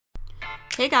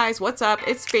Hey guys, what's up?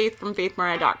 It's Faith from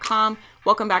faithmariah.com.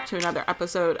 Welcome back to another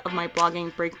episode of my Blogging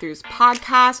Breakthroughs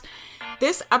podcast.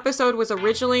 This episode was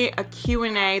originally a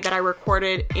Q&A that I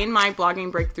recorded in my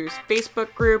Blogging Breakthroughs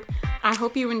Facebook group. I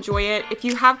hope you enjoy it. If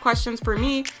you have questions for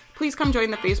me, please come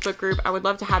join the Facebook group. I would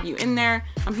love to have you in there.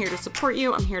 I'm here to support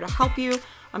you. I'm here to help you.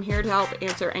 I'm here to help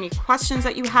answer any questions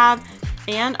that you have.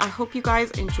 And I hope you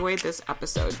guys enjoyed this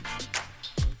episode.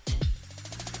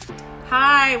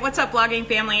 Hi, what's up, blogging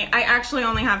family? I actually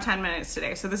only have 10 minutes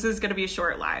today, so this is going to be a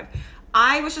short live.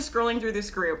 I was just scrolling through this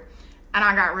group, and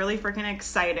I got really freaking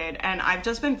excited, and I've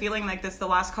just been feeling like this the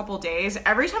last couple days.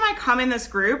 Every time I come in this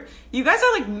group, you guys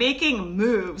are like making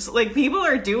moves. Like, people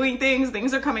are doing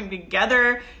things are coming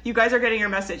together. You guys are getting your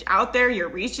message out there. You're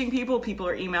reaching people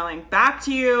are emailing back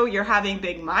to you. You're having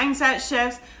big mindset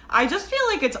shifts. I just feel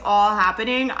like it's all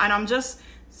happening, and I'm just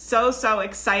so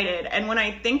excited. And when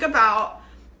I think about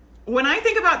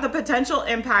the potential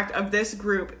impact of this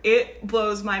group, it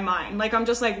blows my mind. Like, I'm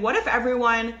just like, what if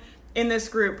everyone in this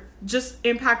group just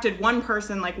impacted one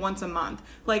person like once a month?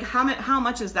 Like, how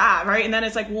much is that, right? And then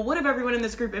it's like, well, what if everyone in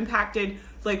this group impacted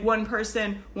like one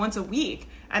person once a week,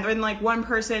 and then like one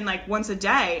person like once a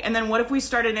day? And then what if we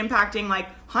started impacting like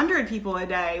 100 people a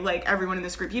day, like everyone in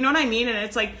this group? You know what I mean? And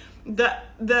it's like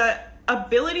the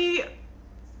ability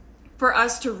for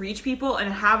us to reach people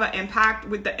and have an impact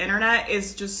with the internet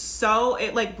is just so,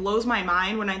 it like blows my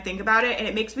mind when I think about it, and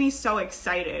it makes me so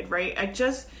excited, right? I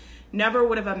just never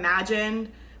would have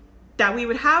imagined that we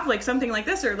would have like something like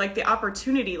this, or like the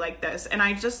opportunity like this. And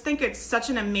I just think it's such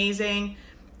an amazing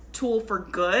tool for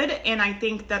good. And I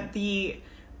think that the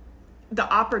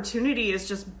opportunity is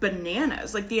just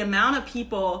bananas. Like, the amount of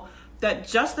people that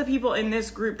just the people in this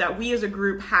group that we as a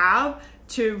group have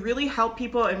to really help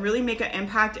people and really make an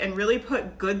impact and really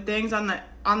put good things on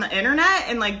the internet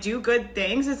and like do good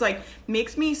things is like,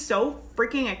 makes me so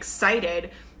freaking excited.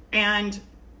 And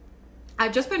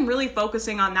I've just been really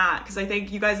focusing on that because I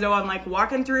think you guys know I'm like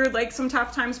walking through like some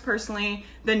tough times personally.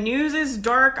 The news is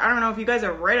dark. I don't know if you guys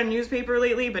have read a newspaper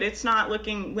lately, but it's not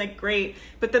looking like great.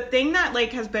 But the thing that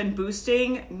like has been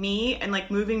boosting me and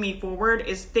like moving me forward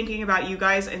is thinking about you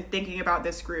guys and thinking about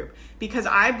this group, because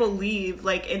I believe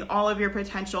like in all of your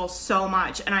potential so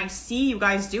much. And I see you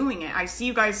guys doing it. I see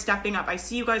you guys stepping up. I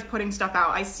see you guys putting stuff out.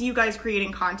 I see you guys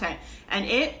creating content, and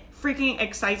it freaking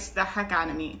excites the heck out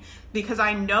of me, because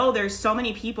I know there's so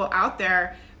many people out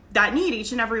there that need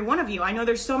each and every one of you. I know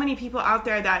there's so many people out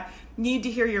there that need to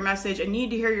hear your message and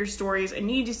need to hear your stories and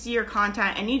need to see your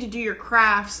content and need to do your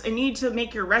crafts and need to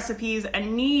make your recipes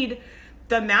and need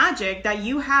the magic that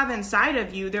you have inside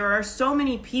of you. There are so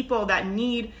many people that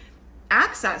need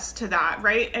access to that,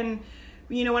 right? And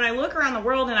you know, when I look around the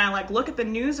world and I like look at the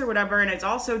news or whatever, and it's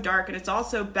all so dark and it's all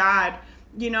so bad,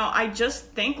 you know, I just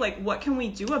think like, what can we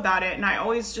do about it? And I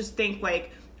always just think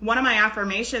like, one of my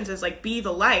affirmations is like, be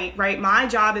the light, right? My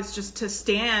job is just to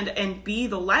stand and be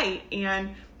the light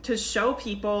and to show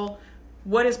people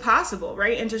what is possible,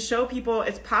 right? And to show people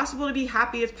it's possible to be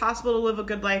happy. It's possible to live a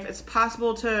good life. It's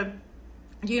possible to,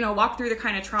 you know, walk through the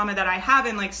kind of trauma that I have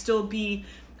and like still be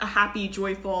a happy,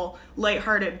 joyful,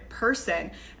 lighthearted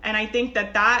person. And I think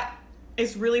that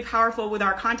is really powerful with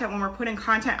our content when we're putting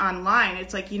content online.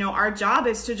 It's like, you know, our job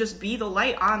is to just be the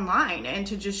light online and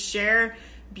to just share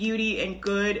beauty and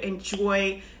good and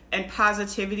joy and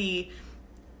positivity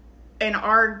and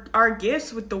our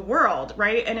gifts with the world,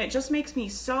 right? And it just makes me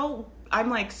so, I'm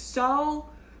like so,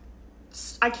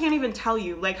 I can't even tell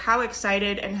you like how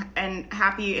excited and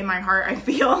happy in my heart I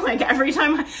feel like every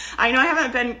time. I know I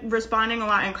haven't been responding a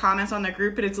lot in comments on the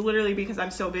group, but it's literally because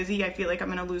I'm so busy. I feel like I'm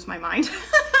gonna lose my mind.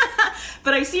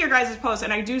 But I see your guys' posts,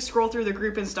 and I do scroll through the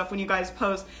group and stuff when you guys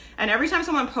post. And every time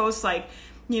someone posts like,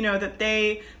 you know, that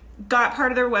they got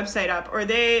part of their website up, or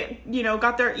they, you know,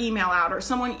 got their email out, or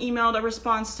someone emailed a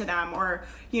response to them, or,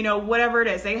 you know, whatever it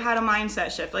is, they had a mindset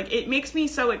shift. Like, it makes me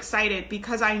so excited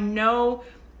because I know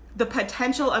the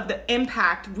potential of the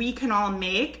impact we can all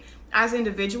make as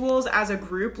individuals, as a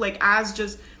group, like as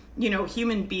just, you know,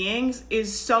 human beings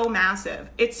is so massive.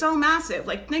 It's so massive.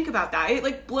 Like, think about that. It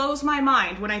like blows my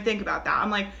mind when I think about that. I'm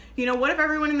like, you know, what if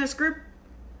everyone in this group,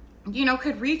 you know,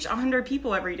 could reach 100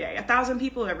 people every day, 1,000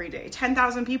 people every day,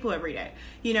 10,000 people every day,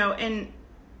 you know? And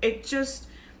it just,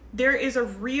 there is a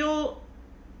real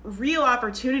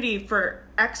opportunity for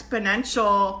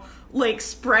exponential like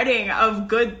spreading of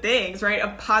good things, right?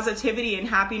 Of positivity and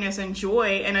happiness and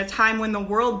joy in a time when the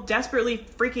world desperately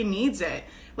freaking needs it.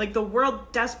 Like, the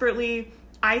world desperately,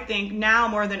 I think now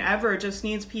more than ever, just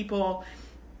needs people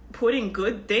putting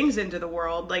good things into the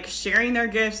world, like sharing their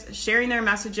gifts, sharing their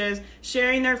messages,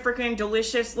 sharing their freaking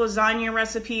delicious lasagna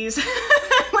recipes.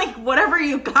 like whatever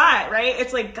you got, right?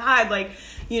 It's like, God, like,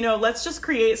 you know, let's just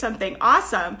create something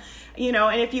awesome, you know.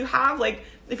 And if you have like,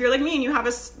 if you're like me and you have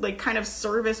a like kind of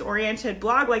service oriented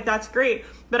blog, like that's great.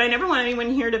 But I never want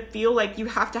anyone here to feel like you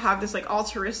have to have this like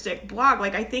altruistic blog.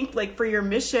 Like I think like for your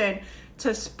mission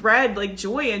to spread like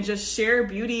joy and just share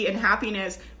beauty and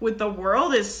happiness with the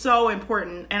world is so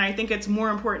important. And I think it's more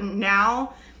important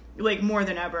now, like more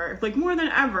than ever,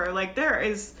 like there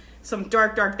is some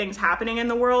dark things happening in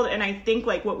the world. And I think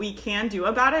like what we can do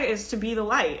about it is to be the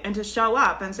light and to show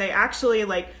up and say, actually,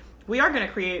 like, we are going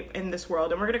to create in this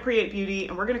world, and we're going to create beauty,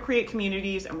 and we're going to create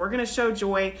communities, and we're going to show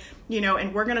joy, you know,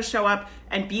 and we're going to show up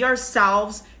and be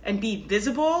ourselves and be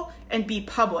visible and be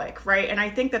public, right? And I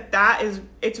think that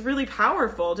it's really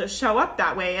powerful to show up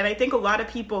that way. And I think a lot of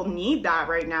people need that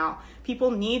right now. People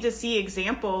need to see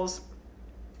examples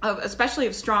of, especially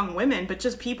of strong women, but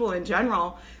just people in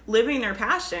general, living their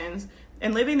passions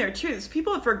and living their truths.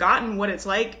 People have forgotten what it's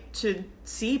like to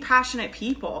see passionate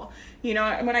people. You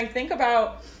know, when I think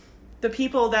about the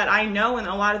people that I know and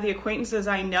a lot of the acquaintances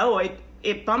I know,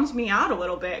 it bums me out a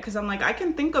little bit, because I'm like, I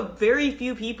can think of very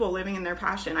few people living in their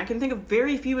passion. I can think of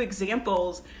very few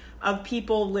examples of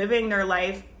people living their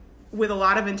life with a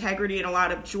lot of integrity and a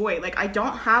lot of joy. Like, I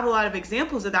don't have a lot of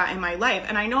examples of that in my life.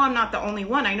 And I know I'm not the only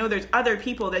one. I know there's other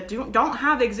people that don't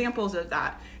have examples of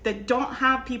that don't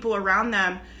have people around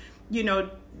them, you know,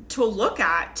 to look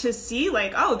at, to see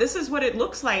like, oh, this is what it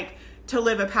looks like to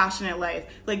live a passionate life.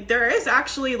 Like, there is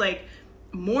actually like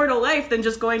more to life than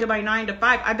just going to my 9 to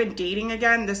 5. I've been dating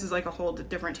again. This is like a whole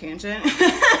different tangent.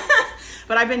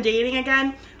 But I've been dating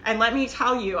again. And let me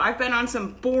tell you, I've been on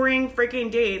some boring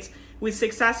freaking dates with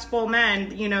successful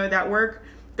men, you know, that work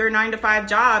their 9 to 5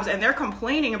 jobs, and they're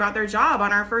complaining about their job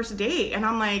on our first date. And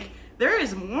I'm like, there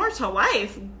is more to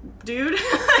life, dude.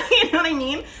 You know what I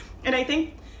mean? And I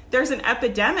think there's an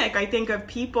epidemic, I think, of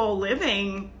people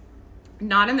living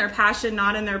not in their passion,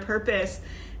 not in their purpose,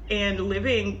 and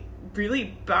living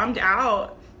really bummed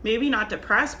out, maybe not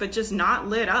depressed, but just not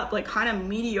lit up, like kind of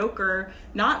mediocre,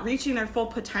 not reaching their full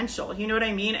potential. You know what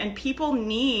I mean? And people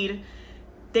need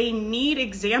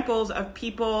examples of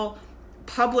people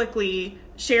publicly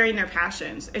sharing their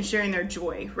passions and sharing their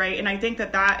joy, right? And I think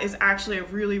that is actually a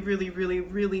really, really, really,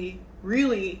 really,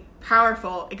 really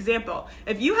powerful example.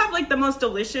 If you have like the most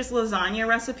delicious lasagna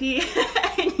recipe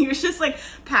and you're just like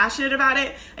passionate about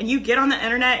it, and you get on the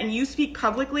internet and you speak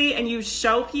publicly and you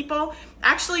show people,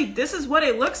 actually, this is what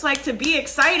it looks like to be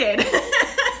excited.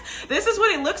 This is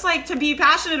what it looks like to be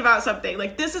passionate about something.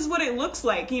 Like, this is what it looks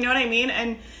like, you know what I mean?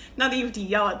 And not that you have to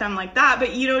yell at them like that,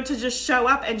 but, you know, to just show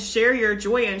up and share your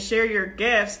joy and share your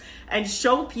gifts and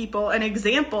show people an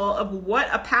example of what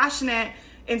a passionate,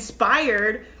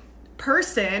 inspired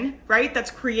person, right, that's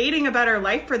creating a better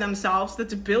life for themselves,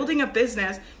 that's building a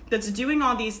business, that's doing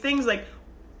all these things. Like,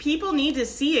 people need to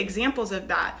see examples of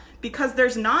that, because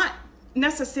that's not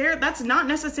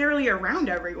necessarily around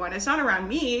everyone. It's not around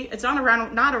me. It's not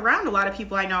around a lot of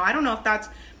people I know. I don't know if that's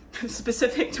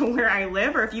specific to where I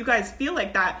live or if you guys feel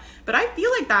like that, but I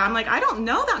feel like that. I'm like, I don't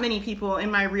know that many people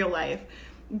in my real life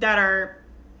that are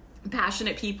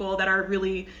passionate people, that are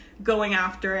really going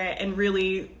after it and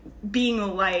really being a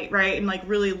light, right? And like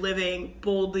really living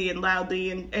boldly and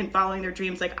loudly and following their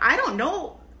dreams. Like, I don't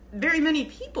know very many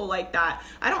people like that.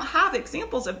 I don't have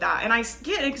examples of that. And I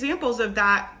get examples of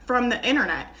that from the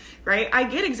internet, right? I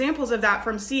get examples of that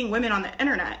from seeing women on the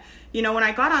internet. You know, when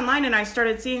I got online and I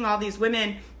started seeing all these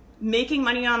women making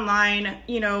money online,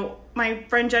 you know, my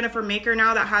friend Jennifer Maker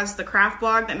now that has the craft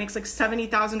blog that makes like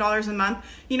 $70,000 a month.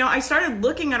 You know, I started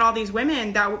looking at all these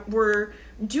women that were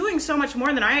doing so much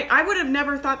more than I would have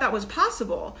never thought that was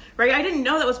possible, right? I didn't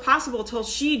know that was possible till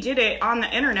she did it on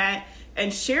the internet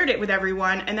and shared it with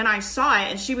everyone. And then I saw it,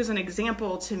 and she was an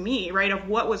example to me, right, of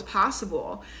what was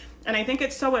possible. And I think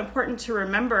it's so important to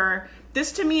remember,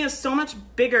 this to me is so much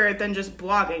bigger than just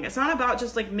blogging. It's not about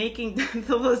just like making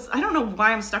I don't know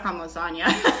why I'm stuck on lasagna.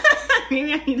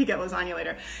 Maybe I need to get lasagna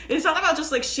later. It's not about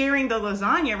just like sharing the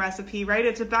lasagna recipe, right?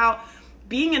 It's about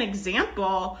being an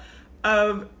example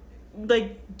of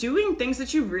like doing things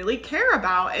that you really care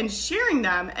about and sharing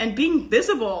them and being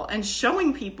visible and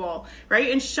showing people,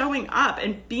 right? And showing up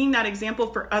and being that example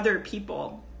for other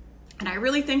people. And I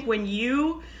really think when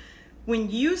you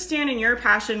stand in your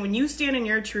passion, when you stand in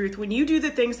your truth, when you do the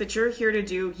things that you're here to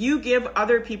do, you give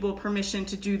other people permission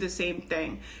to do the same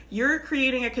thing. You're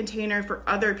creating a container for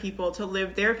other people to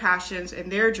live their passions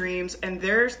and their dreams and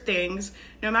their things,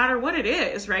 no matter what it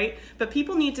is, right? But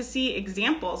people need to see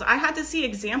examples. I had to see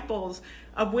examples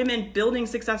of women building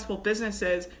successful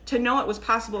businesses to know it was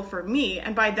possible for me.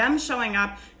 And by them showing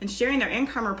up and sharing their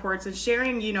income reports and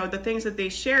sharing, the things that they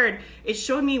shared, it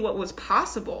showed me what was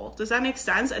possible. Does that make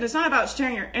sense? And it's not about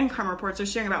sharing your income reports or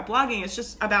sharing about blogging. It's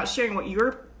just about sharing what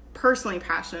you're personally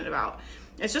passionate about.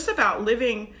 It's just about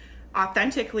living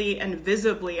authentically and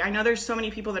visibly. I know there's so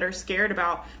many people that are scared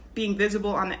about being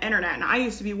visible on the internet, and I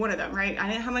used to be one of them, right? I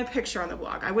didn't have my picture on the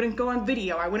blog. I wouldn't go on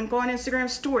video. I wouldn't go on Instagram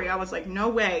story. I was like, no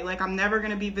way. Like, I'm never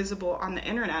going to be visible on the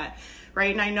internet,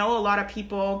 right? And I know a lot of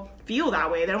people feel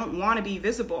that way. They don't want to be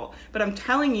visible, but I'm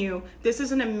telling you, this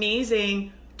is an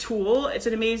amazing tool. It's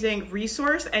an amazing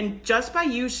resource. And just by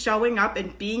you showing up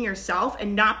and being yourself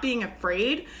and not being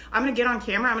afraid, I'm going to get on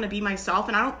camera, I'm going to be myself,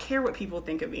 and I don't care what people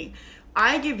think of me.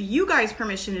 I give you guys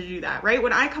permission to do that, right?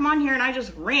 When I come on here and I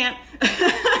just rant,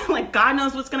 like God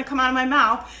knows what's going to come out of my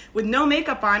mouth with no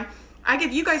makeup on, I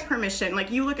give you guys permission.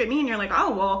 Like, you look at me and you're like,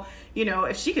 oh, well,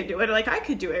 if she could do it, like I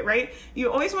could do it, right?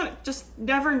 You always want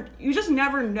to you just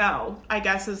never know, I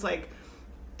guess, is like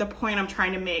the point I'm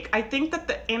trying to make. I think that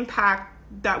the impact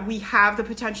that we have the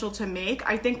potential to make,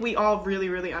 I think we all really,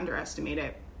 really underestimate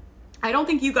it. I don't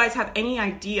think you guys have any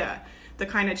idea the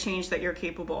kind of change that you're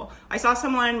capable. I saw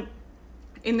someone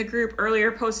in the group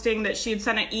earlier posting that she had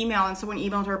sent an email and someone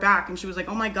emailed her back and she was like,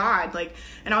 oh my God, like,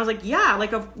 and I was like, yeah,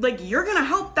 like you're gonna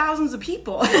help thousands of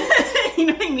people. You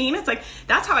know what I mean? It's like,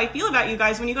 that's how I feel about you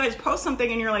guys when you guys post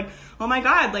something and you're like, oh my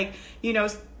God, like,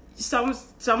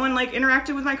 someone like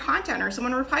interacted with my content or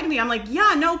someone replied to me. I'm like,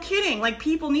 yeah, no kidding. Like,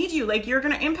 people need you. Like, you're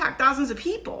gonna impact thousands of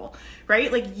people,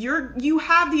 right? Like, you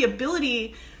have the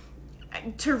ability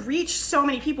to reach so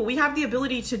many people. We have the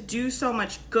ability to do so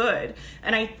much good.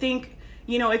 And I think,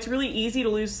 it's really easy to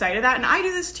lose sight of that. And I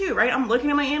do this too, right? I'm looking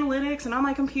at my analytics and on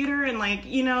my computer and like,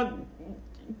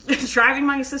 driving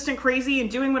my assistant crazy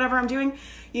and doing whatever I'm doing,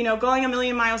 going a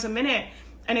million miles a minute.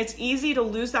 And it's easy to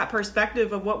lose that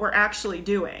perspective of what we're actually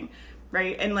doing,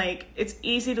 right? And like, it's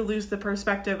easy to lose the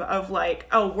perspective of like,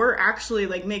 oh, we're actually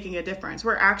like making a difference.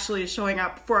 We're actually showing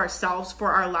up for ourselves,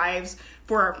 for our lives,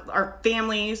 for our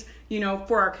families,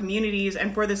 for our communities,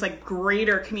 and for this like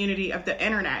greater community of the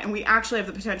internet. And we actually have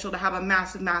the potential to have a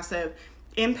massive, massive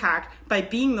impact by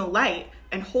being the light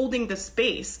and holding the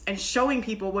space and showing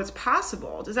people what's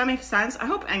possible. Does that make sense? I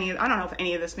don't know if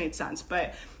any of this made sense,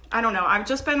 but I don't know. I've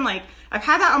just been like, I've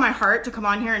had that on my heart to come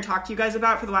on here and talk to you guys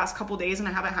about for the last couple days, and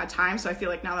I haven't had time. So I feel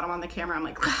like now that I'm on the camera, I'm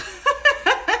like,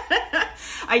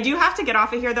 I do have to get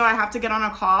off of here though. I have to get on a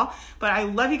call, but I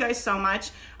love you guys so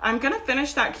much. I'm going to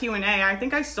finish that Q&A. I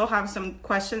think I still have some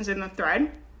questions in the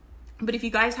thread, but if you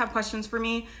guys have questions for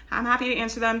me, I'm happy to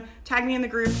answer them. Tag me in the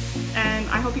group, and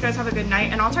I hope you guys have a good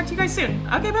night, and I'll talk to you guys soon.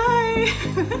 Okay, bye.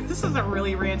 This is a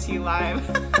really ranty live.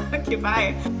 Okay,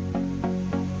 bye.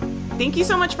 Thank you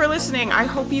so much for listening. I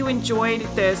hope you enjoyed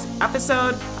this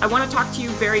episode. I want to talk to you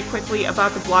very quickly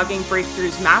about the Blogging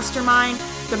Breakthroughs Mastermind.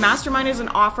 The Mastermind is an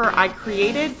offer I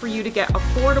created for you to get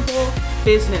affordable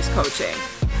business coaching.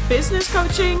 Business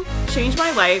coaching changed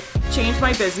my life, changed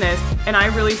my business, and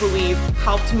I really believe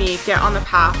helped me get on the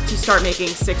path to start making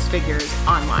 6 figures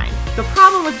online. The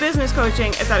problem with business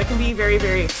coaching is that it can be very,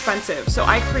 very expensive. So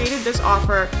I created this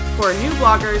offer for new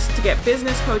bloggers to get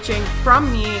business coaching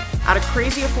from me at a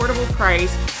crazy affordable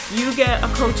price. You get a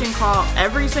coaching call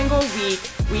every single week.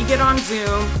 We get on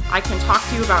Zoom. I can talk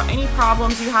to you about any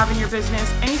problems you have in your business,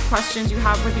 any questions you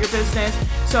have with your business.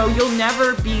 So you'll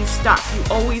never be stuck. You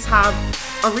always have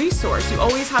a resource. You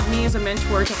always have me as a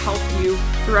mentor to help you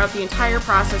throughout the entire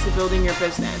process of building your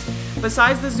business.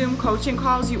 Besides the Zoom coaching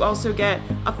calls, you also get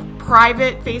a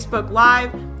private Facebook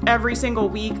Live every single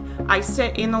week. I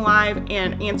sit in the live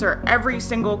and answer every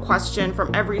single question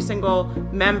from every single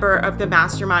member of the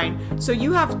mastermind. So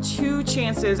you have 2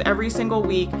 chances every single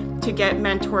week to get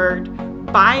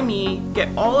mentored by me, get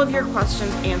all of your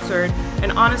questions answered,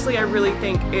 and honestly, I really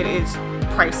think it is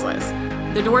priceless.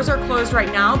 The doors are closed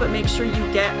right now, but make sure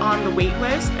you get on the wait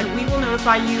list and we will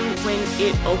notify you when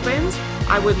it opens.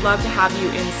 I would love to have you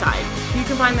inside. You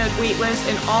can find the wait list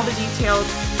and all the details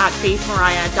at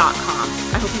faithmariah.com.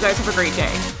 I hope you guys have a great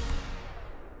day.